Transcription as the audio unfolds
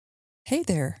Hey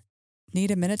there.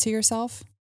 Need a minute to yourself?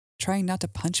 Trying not to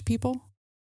punch people?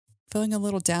 Feeling a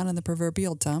little down in the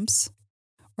proverbial dumps?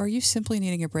 Or are you simply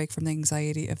needing a break from the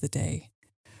anxiety of the day?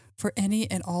 For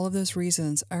any and all of those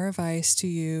reasons, our advice to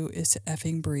you is to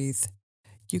effing breathe.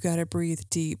 You gotta breathe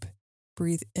deep,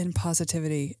 breathe in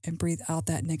positivity, and breathe out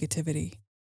that negativity.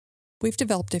 We've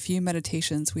developed a few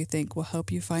meditations we think will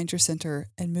help you find your center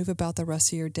and move about the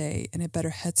rest of your day in a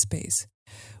better headspace.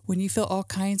 When you feel all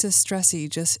kinds of stressy,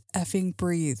 just effing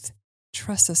breathe.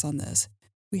 Trust us on this.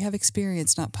 We have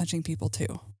experience not punching people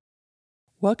too.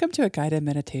 Welcome to a guided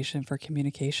meditation for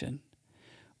communication.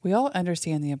 We all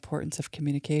understand the importance of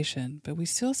communication, but we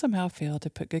still somehow fail to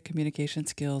put good communication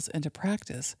skills into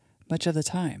practice much of the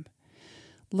time.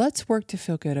 Let's work to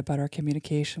feel good about our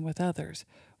communication with others,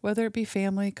 whether it be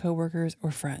family, coworkers,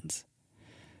 or friends.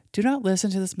 Do not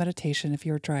listen to this meditation if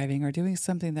you are driving or doing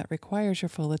something that requires your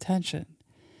full attention.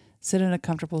 Sit in a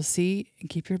comfortable seat and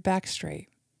keep your back straight.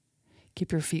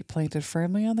 Keep your feet planted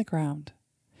firmly on the ground.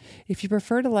 If you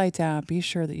prefer to lie down, be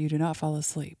sure that you do not fall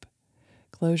asleep.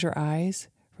 Close your eyes,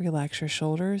 relax your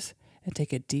shoulders, and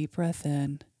take a deep breath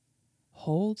in.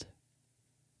 Hold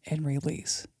and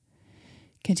release.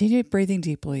 Continue breathing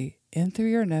deeply in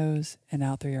through your nose and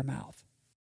out through your mouth.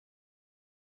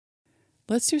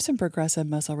 Let's do some progressive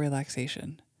muscle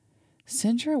relaxation.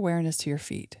 Send your awareness to your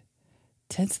feet.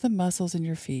 Tense the muscles in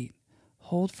your feet.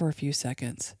 Hold for a few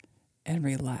seconds and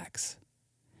relax.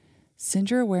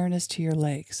 Send your awareness to your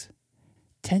legs.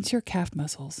 Tense your calf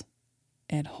muscles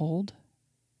and hold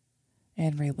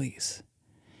and release.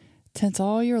 Tense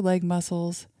all your leg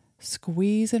muscles,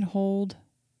 squeeze and hold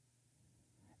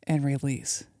and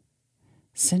release.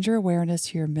 Send your awareness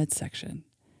to your midsection.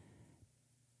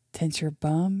 Tense your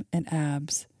bum and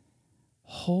abs,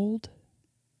 hold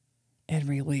and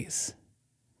release.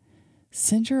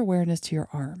 Send your awareness to your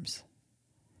arms.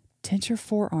 Tense your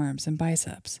forearms and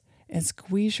biceps and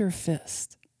squeeze your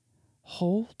fist.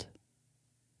 Hold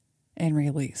and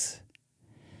release.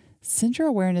 Send your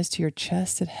awareness to your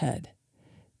chest and head.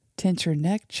 Tense your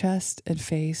neck, chest, and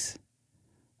face.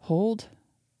 Hold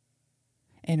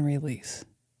and release.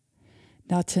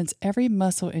 Now tense every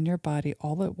muscle in your body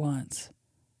all at once.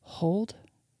 Hold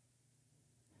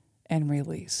and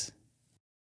release.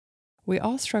 We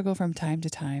all struggle from time to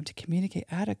time to communicate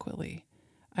adequately,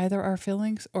 either our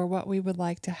feelings or what we would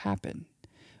like to happen.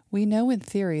 We know in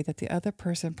theory that the other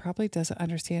person probably doesn't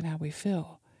understand how we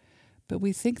feel, but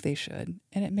we think they should,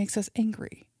 and it makes us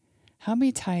angry. How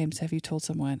many times have you told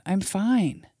someone, "I'm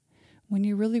fine," when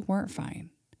you really weren't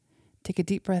fine? Take a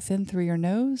deep breath in through your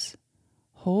nose.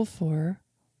 Hold for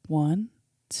 1,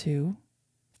 2,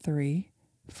 3,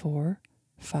 4,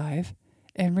 5,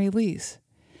 and release.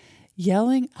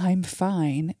 Yelling, "I'm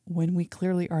fine," when we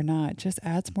clearly are not, just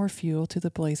adds more fuel to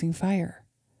the blazing fire.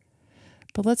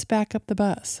 But let's back up the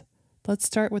bus. Let's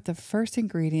start with the first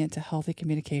ingredient to healthy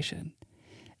communication.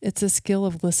 It's a skill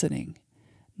of listening.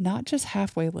 Not just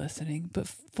halfway listening, but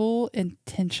full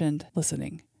intentioned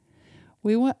listening.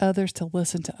 We want others to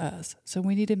listen to us, so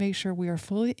we need to make sure we are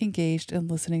fully engaged in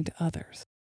listening to others.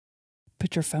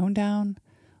 Put your phone down,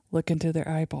 look into their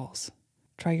eyeballs.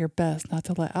 Try your best not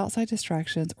to let outside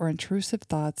distractions or intrusive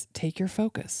thoughts take your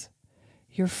focus.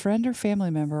 Your friend or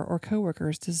family member or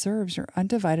coworkers deserves your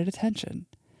undivided attention.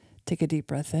 Take a deep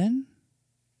breath in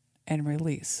and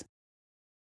release.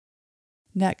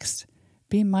 Next,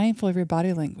 be mindful of your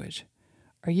body language.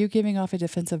 Are you giving off a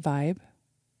defensive vibe?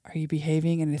 Are you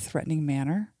behaving in a threatening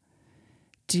manner?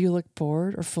 Do you look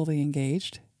bored or fully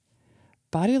engaged?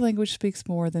 Body language speaks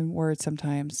more than words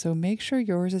sometimes, so make sure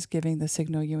yours is giving the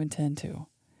signal you intend to.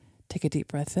 Take a deep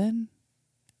breath in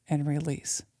and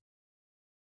release.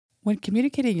 When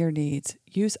communicating your needs,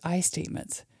 use I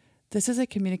statements. This is a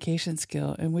communication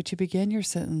skill in which you begin your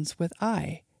sentence with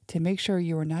I to make sure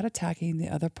you are not attacking the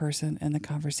other person in the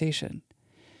conversation.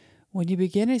 When you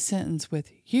begin a sentence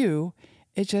with you,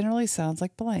 it generally sounds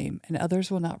like blame and others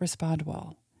will not respond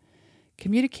well.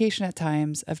 Communication at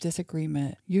times of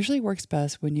disagreement usually works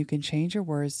best when you can change your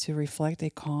words to reflect a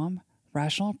calm,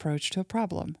 rational approach to a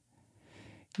problem.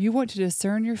 You want to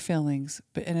discern your feelings,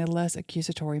 but in a less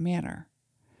accusatory manner.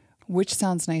 Which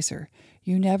sounds nicer?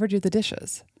 You never do the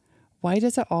dishes. Why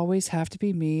does it always have to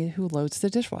be me who loads the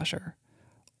dishwasher?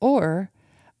 Or,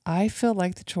 I feel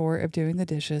like the chore of doing the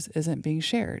dishes isn't being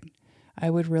shared. I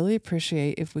would really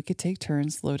appreciate if we could take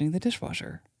turns loading the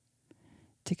dishwasher.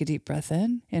 Take a deep breath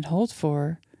in and hold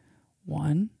for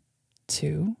 1,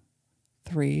 2,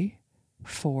 3,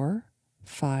 4,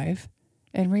 5,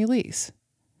 and release.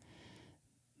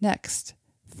 Next,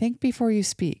 think before you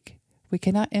speak. We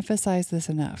cannot emphasize this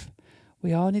enough.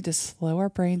 We all need to slow our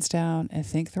brains down and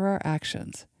think through our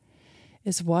actions.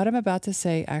 Is what I'm about to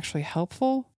say actually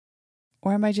helpful,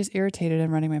 or am I just irritated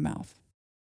and running my mouth?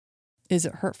 Is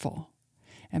it hurtful?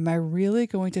 Am I really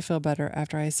going to feel better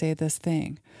after I say this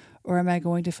thing, or am I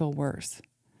going to feel worse?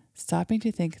 Stopping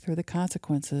to think through the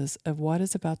consequences of what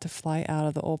is about to fly out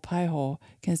of the old pie hole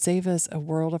can save us a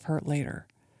world of hurt later.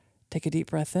 Take a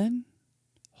deep breath in,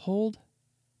 hold,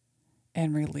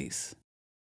 and release.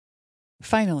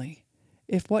 Finally,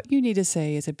 if what you need to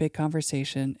say is a big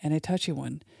conversation and a touchy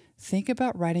one, think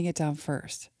about writing it down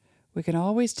first. We can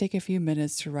always take a few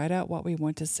minutes to write out what we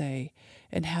want to say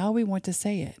and how we want to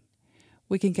say it.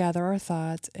 We can gather our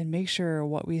thoughts and make sure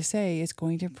what we say is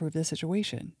going to improve the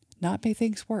situation, not make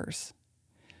things worse.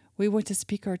 We want to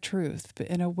speak our truth, but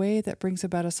in a way that brings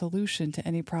about a solution to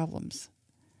any problems.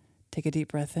 Take a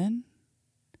deep breath in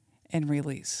and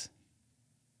release.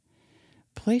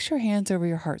 Place your hands over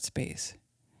your heart space.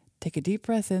 Take a deep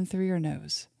breath in through your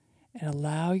nose and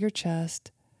allow your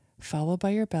chest, followed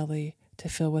by your belly, to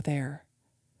fill with air.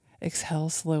 Exhale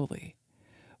slowly.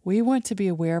 We want to be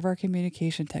aware of our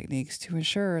communication techniques to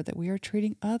ensure that we are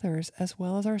treating others as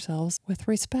well as ourselves with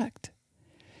respect.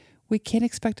 We can't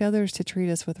expect others to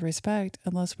treat us with respect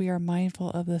unless we are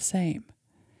mindful of the same.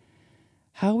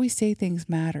 How we say things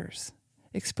matters.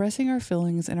 Expressing our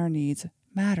feelings and our needs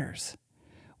matters.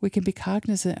 We can be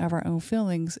cognizant of our own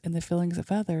feelings and the feelings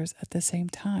of others at the same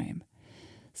time.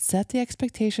 Set the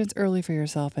expectations early for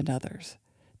yourself and others.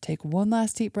 Take one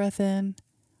last deep breath in,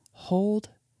 hold,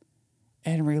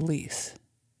 and release.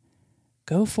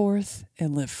 Go forth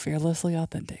and live fearlessly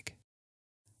authentic.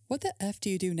 What the F do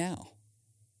you do now?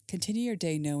 Continue your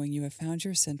day knowing you have found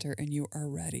your center and you are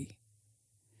ready.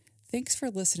 Thanks for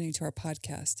listening to our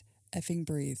podcast, Effing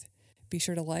Breathe. Be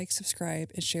sure to like, subscribe,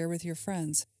 and share with your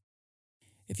friends.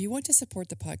 If you want to support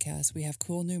the podcast, we have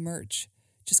cool new merch.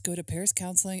 Just go to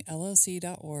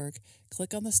pariscounselingllc.org,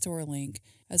 click on the store link,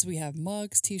 as we have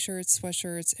mugs, t-shirts,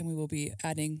 sweatshirts, and we will be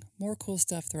adding more cool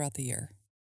stuff throughout the year.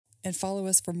 And follow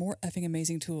us for more effing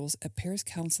amazing tools at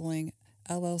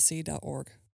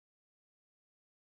pariscounselingllc.org.